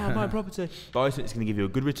 Yeah. So, I buy a property. Buy something that's going to give you a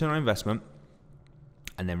good return on investment,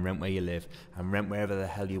 and then rent where you live, and rent wherever the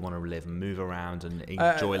hell you want to live, and move around and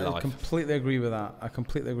enjoy life. I completely agree with that.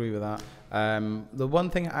 The one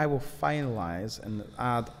thing I will finalise and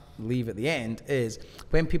leave at the end is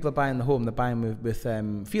when people are buying the home, they're buying with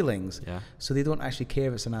feelings. Yeah. So they don't actually care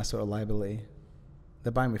if it's an asset or liability.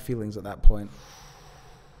 They're buying with feelings at that point.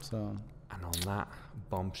 So. And on that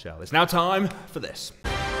bombshell, it's now time for this.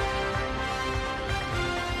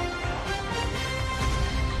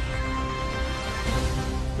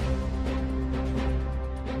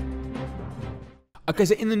 Okay,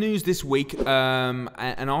 so in the news this week,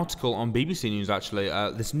 an article on BBC News actually,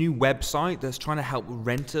 this new website that's trying to help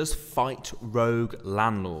renters fight rogue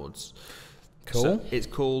landlords. Cool. So it's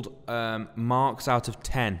called Marks Out of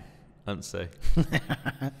 10, Unsee.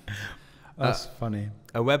 That's funny.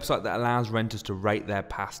 A website that allows renters to rate their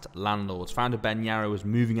past landlords. Founder Ben Yarrow was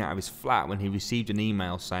moving out of his flat when he received an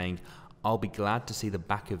email saying, "I'll be glad to see the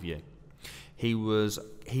back of you."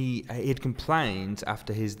 He had complained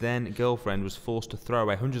after his then girlfriend was forced to throw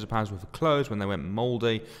away hundreds of pounds worth of clothes when they went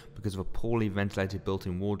mouldy because of a poorly ventilated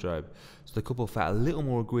built-in wardrobe. So the couple felt a little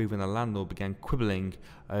more aggrieved when the landlord began quibbling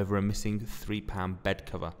over a missing £3 bed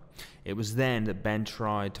cover. It was then that Ben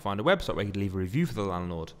tried to find a website where he could leave a review for the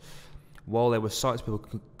landlord. While there were sites people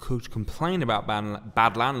could complain about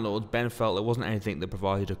bad landlords, Ben felt there wasn't anything that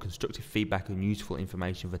provided a constructive feedback and useful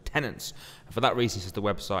information for tenants. And for that reason, he says the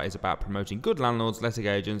website is about promoting good landlords, letting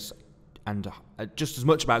agents, and just as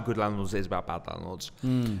much about good landlords as it is about bad landlords.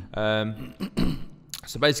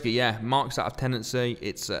 So basically, yeah, Marks Out of Tenancy.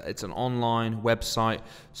 It's an online website.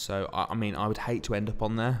 So I mean, I would hate to end up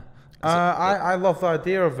on there. I love the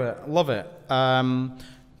idea of it. Love it.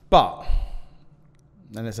 But,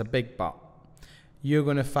 and it's a big but, you're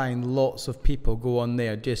going to find lots of people go on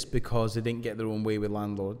there just because they didn't get their own way with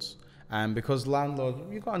landlords. And because landlords,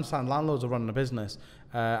 you've got to understand, landlords are running a business.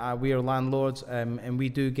 We are landlords, and we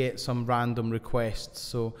do get some random requests.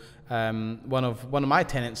 So one of my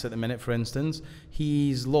tenants at the minute, for instance,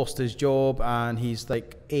 he's lost his job and he's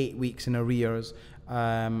like 8 weeks in arrears,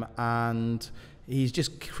 and he's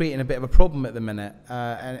just creating a bit of a problem at the minute.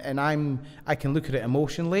 And I can look at it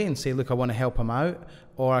emotionally and say, look, I want to help him out,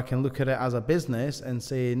 or I can look at it as a business and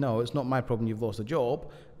say, no, it's not my problem. You've lost a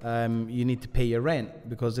job. You need to pay your rent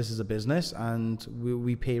because this is a business and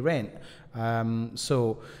we pay rent.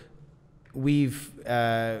 So we've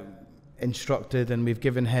instructed and we've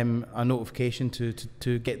given him a notification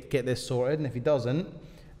to get this sorted. And if he doesn't,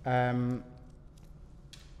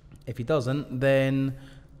 then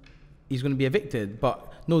he's going to be evicted.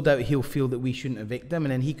 But no doubt he'll feel that we shouldn't evict him,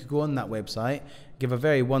 and then he could go on that website, give a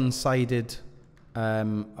very one-sided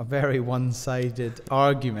argument.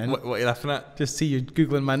 What are you laughing at? Just see you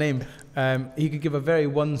Googling my name. He could give a very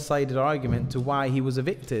one-sided argument to why he was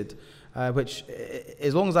evicted, which,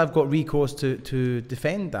 as long as I've got recourse to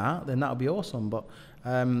defend that, then that'll be awesome. But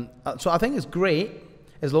so I think it's great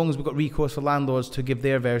as long as we've got recourse for landlords to give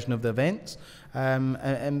their version of the events.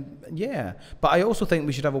 And yeah, but I also think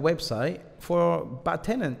we should have a website for bad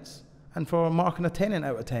tenants and for marking a tenant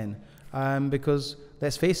out of 10. Because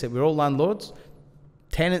let's face it, we're all landlords.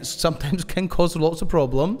 Tenants sometimes can cause lots of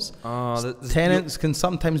problems. Tenants can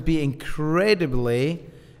sometimes be incredibly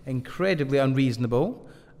unreasonable,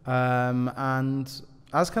 and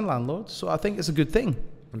as can landlords. So I think it's a good thing.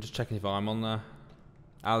 I'm just checking if I'm on there.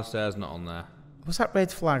 Alistair's not on there. What's that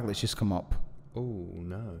red flag that's just come up? Oh,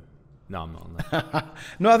 no. No, I'm not on that.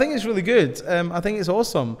 No, I think it's really good. I think it's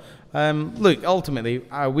awesome. Look, ultimately,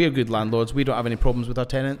 we're good landlords. We don't have any problems with our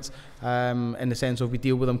tenants in the sense of we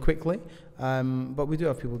deal with them quickly. But we do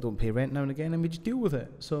have people who don't pay rent now and again, and we just deal with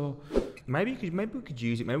it. So maybe we could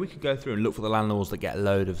use it. Maybe we could go through and look for the landlords that get a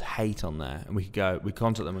load of hate on there, and we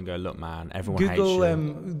contact them and go, look, man, everyone hates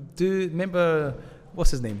you. Remember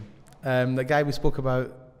what's his name? The guy we spoke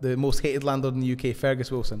about. The most hated landlord in the UK, Fergus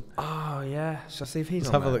Wilson. Oh, yeah. Shall I see if he's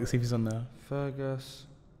Let's on have a look, see if he's on there. Fergus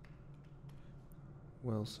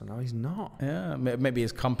Wilson. Oh, he's not. Yeah, maybe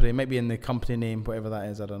his company, maybe in the company name, whatever that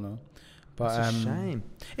is, I don't know. But That's a shame.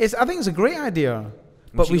 I think it's a great idea.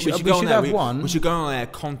 But we should have one. We should go on there,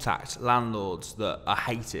 contact landlords that are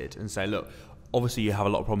hated and say, look, obviously you have a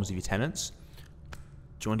lot of problems with your tenants.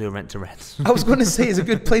 Do you want to do a rent to rent? I was going to say it's a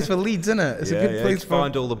good place for leads, isn't it? It's a good place to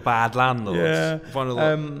find all the bad landlords. Yeah.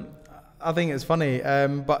 I think it's funny,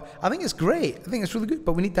 but I think it's great. I think it's really good.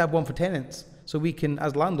 But we need to have one for tenants, so we can,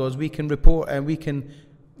 as landlords, we can report and we can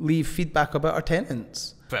leave feedback about our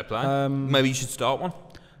tenants. Fair play. Maybe you should start one.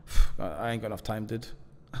 I ain't got enough time, dude.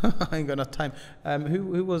 I ain't got enough time.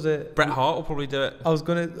 Who was it? Bret Hart will probably do it. I was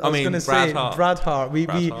gonna say Brad Hart.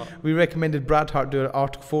 We recommended Brad Hart do an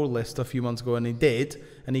Article 4 list a few months ago, and he did,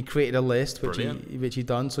 and he created a list which he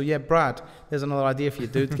done. So yeah, Brad, there's another idea for you,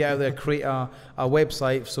 dude. Get out there, create a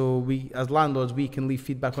website so we, as landlords, we can leave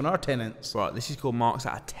feedback on our tenants. Right, this is called Marks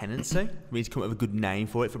Out of Tenancy. We need to come up with a good name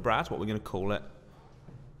for it for Brad. What we're going to call it?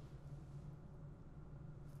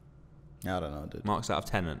 I don't know, dude. Marks Out of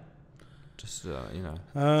Tenant. Just,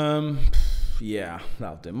 yeah,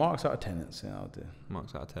 that'll do. Marks Out of Tenants. Yeah, I'll do.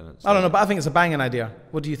 Marks Out of Tenants. I don't know, but I think it's a banging idea.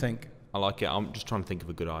 What do you think? I like it. I'm just trying to think of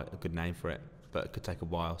a good name for it, but it could take a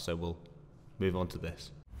while, so we'll move on to this.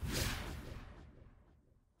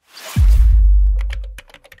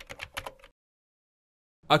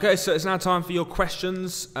 Okay, so it's now time for your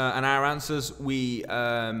questions and our answers. We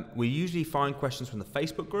usually find questions from the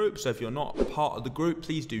Facebook group, so if you're not part of the group,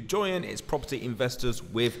 please do join. It's Property Investors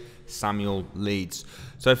with Samuel Leeds.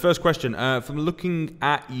 So first question, from looking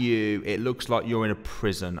at you, it looks like you're in a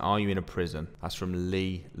prison. Are you in a prison? That's from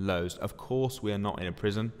Lee Lowe's. Of course we are not in a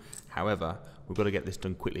prison. However, we've got to get this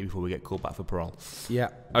done quickly before we get called back for parole. Yeah.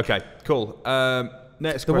 Okay, cool.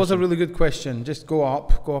 Next question. There was a really good question. Just go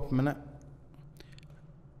up a minute.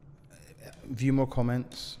 View more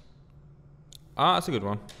comments. Ah, that's a good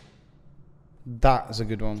one. That is a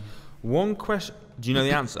good one. One question. Do you know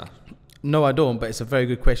the answer? No, I don't, but it's a very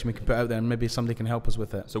good question we can put out there and maybe somebody can help us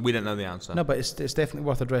with it. So we don't know the answer? No, but it's definitely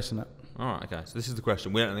worth addressing it. All right, okay. So this is the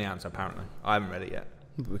question. We don't know the answer, apparently. I haven't read it yet.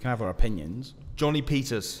 But we can have our opinions. Johnny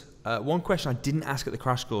Peters. One question I didn't ask at the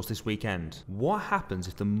crash course this weekend. What happens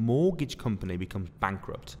if the mortgage company becomes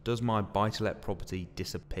bankrupt? Does my buy-to-let property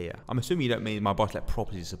disappear? I'm assuming you don't mean my buy-to-let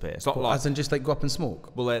property disappear. It's not like... As in just like go up and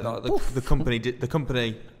smoke? Well, the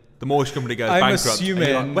mortgage company goes bankrupt. Assuming...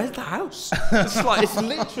 And you're like, where's the house? It's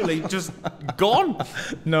literally just gone.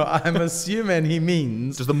 No, I'm assuming he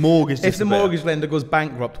means... Does the mortgage disappear? If the mortgage lender goes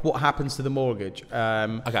bankrupt, what happens to the mortgage?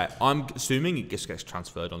 Okay, I'm assuming it just gets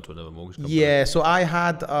transferred onto another mortgage company. Yeah, so I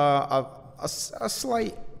had a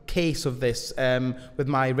slight case of this with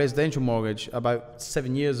my residential mortgage about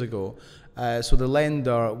 7 years ago. So the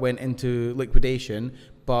lender went into liquidation,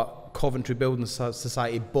 but Coventry Building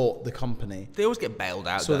Society bought the company. They always get bailed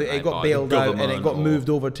out. So it got bailed out and it got moved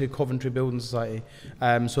over to Coventry Building Society.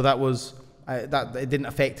 So that was that it didn't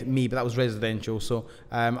affect me, but that was residential. So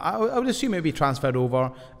I would assume it would be transferred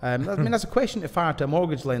over. I mean, that's a question to fire to a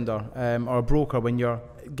mortgage lender or a broker when you're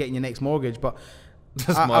getting your next mortgage. But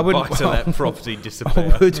does my buy-to-let property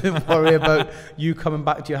disappear? I wouldn't worry about you coming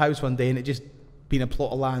back to your house one day and it just being a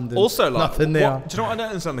plot of land and also, like, nothing there. Do you know what I don't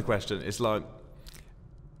understand the question? It's like,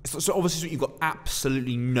 so obviously you've got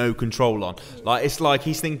absolutely no control on. Like, it's like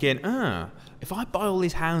he's thinking, if I buy all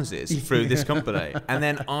these houses through this company and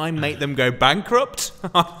then I make them go bankrupt, do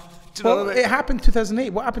you know what I mean? It happened in 2008.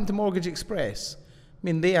 What happened to Mortgage Express?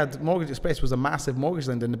 I mean, Mortgage Express was a massive mortgage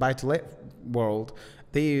lender in the buy-to-let world.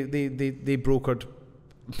 They brokered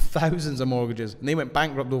thousands of mortgages and they went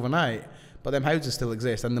bankrupt overnight. But them houses still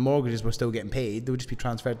exist and the mortgages were still getting paid. They would just be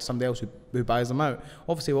transferred to somebody else who buys them out.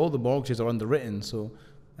 Obviously, all the mortgages are underwritten, so...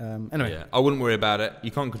 anyway. Yeah, I wouldn't worry about it. You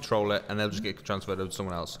can't control it, and they'll just get transferred over to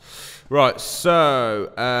someone else. Right,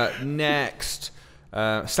 so next.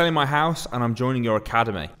 Selling my house, and I'm joining your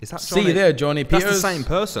academy. Is that Johnny? See you there, Johnny Peters. That's the same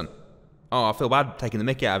person. Oh, I feel bad taking the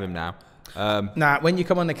mickey out of him now. Nah, when you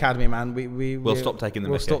come on the academy, man, we'll stop taking the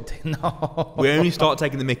mickey. No. We only start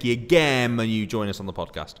taking the mickey again when you join us on the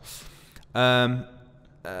podcast. Yeah,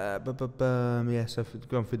 so if we're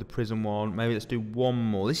going through the prison one, maybe let's do one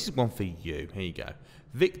more. This is one for you. Here you go.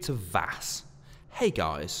 Victor Vass. Hey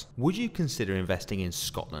guys, would you consider investing in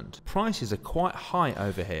Scotland? Prices are quite high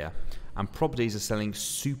over here and properties are selling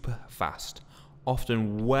super fast,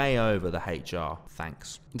 often way over the HR.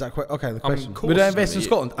 Thanks. Is that quite okay? The question. Of Would I course, invest in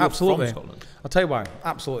Scotland? you're Absolutely. from Scotland. I'll tell you why.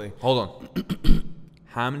 Absolutely. Hold on.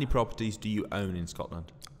 How many properties do you own in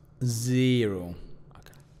Scotland? 0.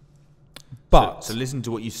 Okay. But So listen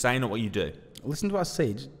to what you say, not what you do. listen to what I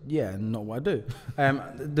say. Yeah, not what I do.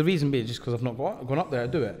 The reason being just because I've not gone up there. I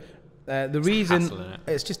do it. The reason hassle, innit?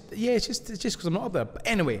 it's just because I'm not up there. But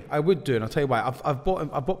anyway, I would do, and I'll tell you why. I've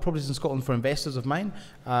bought properties in Scotland for investors of mine.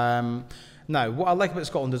 Now, what I like about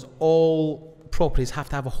Scotland is all properties have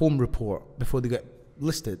to have a home report before they get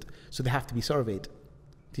listed, so they have to be surveyed.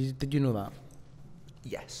 Did you know that?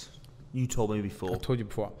 Yes. You told me before. I've told you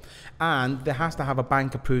before. And there has to have a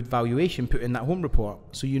bank approved valuation put in that home report,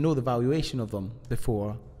 so you know the valuation of them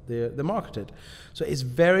before they're marketed. So it's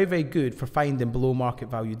very, very good for finding below market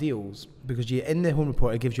value deals, because in the home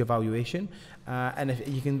report it gives you a valuation, and if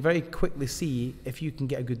you can very quickly see if you can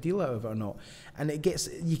get a good deal out of it or not. And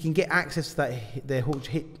you can get access to the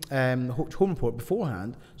home report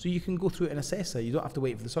beforehand, so you can go through it and assess it. You don't have to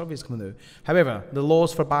wait for the surveys coming out. However, the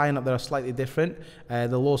laws for buying up there are slightly different. The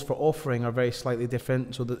laws for offering are very slightly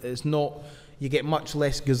different, so that it's not. You get much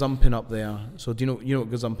less gazumping up there. So do you know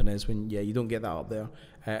what gazumping is? You don't get that up there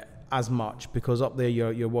as much, because up there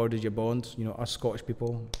your word is your bond. You know, us Scottish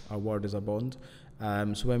people, our word is our bond.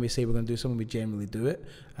 So when we say we're going to do something, we generally do it.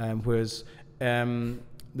 Whereas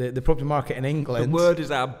the property market in England, the word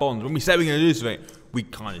is our bond. When we say we're going to do something, we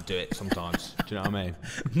kind of do it sometimes. Do you know what I mean?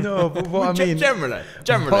 No, but what I mean, generally, what we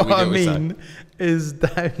do I what we say. mean is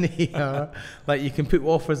down here, like you can put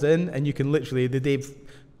offers in, and you can literally the day.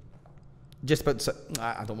 Just about to say,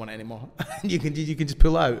 I don't want it anymore. you can just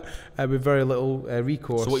pull out with very little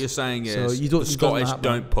recourse. So what you're saying is the Scottish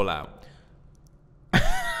don't pull out. Is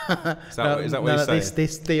that what you're saying? They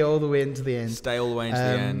stay all the way into the end. Stay all the way into the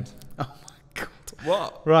end. Oh my god.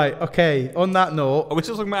 What? Right, okay. On that note. Are we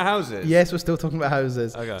still talking about houses? Yes, we're still talking about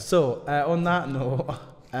houses. Okay. So, on that note,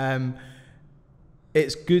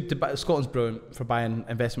 it's good to buy. Scotland's brilliant for buying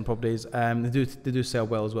investment properties. They do sell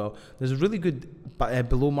well as well. There's a really good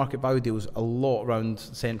below market value deals a lot around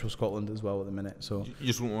central Scotland as well at the minute. So you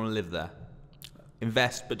just wouldn't want to live there.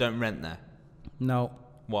 Invest, but don't rent there. No.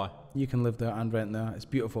 Why? You can live there and rent there. It's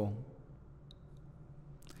beautiful.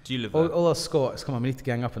 Do you live there? All us Scots, come on, we need to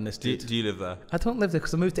gang up on this, dude. Do you live there? I don't live there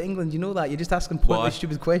because I moved to England. You know that. You're just asking pointless,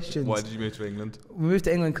 stupid questions. Why did you move to England? We moved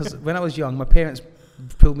to England because when I was young, my parents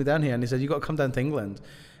pulled me down here and they said, "You got to come down to England."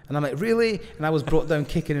 And I'm like, "Really?" And I was brought down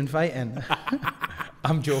kicking and fighting.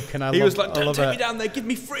 I'm joking. He was like, "Don't take me down there. Give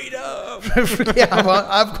me freedom." Yeah,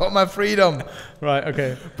 I've got my freedom. Right.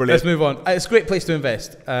 Okay. Brilliant. Let's move on. It's a great place to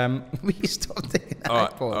invest. We stop taking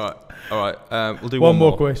that. All right. We'll do one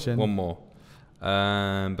more question. One more.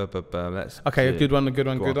 Let's. Okay. Good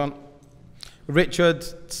one.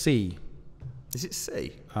 Richard C. Is it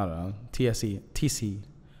C? I don't know. TC.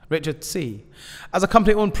 Richard C. As a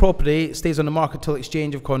company-owned property stays on the market till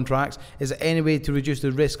exchange of contracts, is there any way to reduce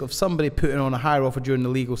the risk of somebody putting on a higher offer during the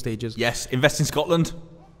legal stages? Yes. Invest in Scotland.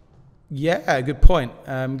 Yeah, good point.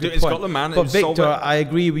 Do it in Scotland, man. But Victor, I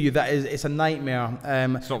agree with you. It's a nightmare.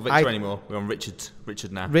 It's not Victor anymore. We're on Richard.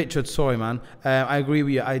 Richard now. Richard, sorry, man. I agree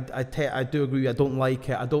with you. I do agree with you. I don't like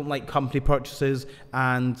it. I don't like company purchases.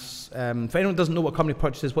 And for anyone who doesn't know what company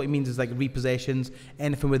purchases, what it means is like repossessions,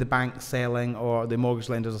 anything where the bank's selling or the mortgage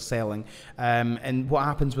lenders are selling. And what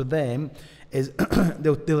happens with them is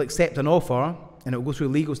they'll accept an offer and it'll go through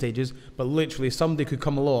legal stages. But literally, somebody could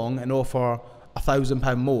come along and offer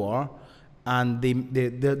 £1,000 more. And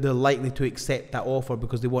they're likely to accept that offer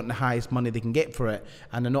because they want the highest money they can get for it,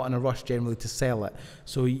 and they're not in a rush generally to sell it.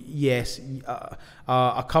 So yes,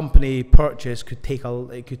 a company purchase could take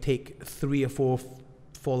 3 or 4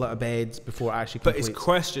 fall out of beds before it actually completes. But his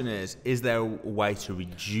question is there a way to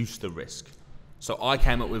reduce the risk? So I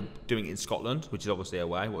came up with doing it in Scotland, which is obviously a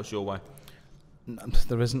way. What's your way?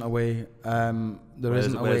 There isn't a way. There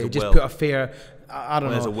isn't a way. Just will? put a fair. I don't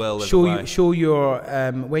know. There's a will. Show your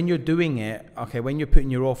when you're doing it. Okay, when you're putting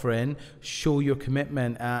your offer in, show your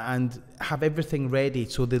commitment and have everything ready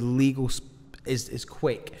so the legal is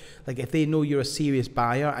quick. Like if they know you're a serious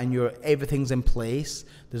buyer and everything's in place,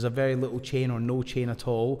 there's a very little chain or no chain at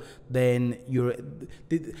all, then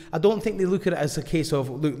I don't think they look at it as a case of,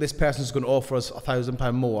 look, this person's going to offer us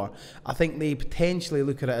 £1,000 more. I think they potentially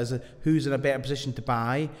look at it as who's in a better position to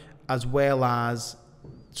buy, as well as,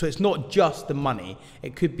 so it's not just the money.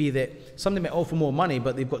 It could be that somebody might offer more money,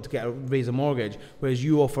 but they've got to raise a mortgage, whereas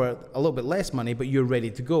you offer a little bit less money, but you're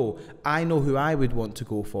ready to go. I know who I would want to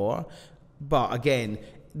go for. But again,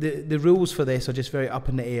 the rules for this are just very up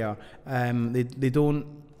in the air. They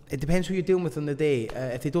don't. It depends who you're dealing with on the day.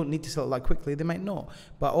 If they don't need to sell it that quickly, they might not.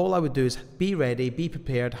 But all I would do is be ready, be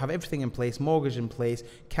prepared, have everything in place, mortgage in place,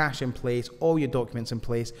 cash in place, all your documents in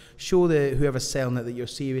place. Show whoever's selling it that you're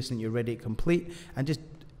serious and you're ready to complete, and just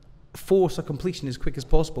force a completion as quick as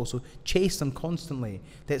possible. So chase them constantly.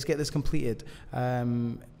 Let's get this completed.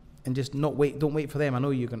 And just don't wait for them. I know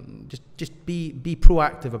you can just be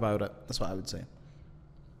proactive about it. That's what I would say.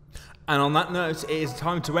 And on that note, it is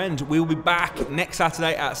time to end. We will be back next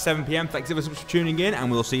Saturday at 7 p.m. Thanks ever so much for tuning in,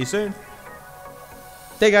 and we'll see you soon.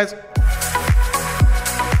 Hey guys.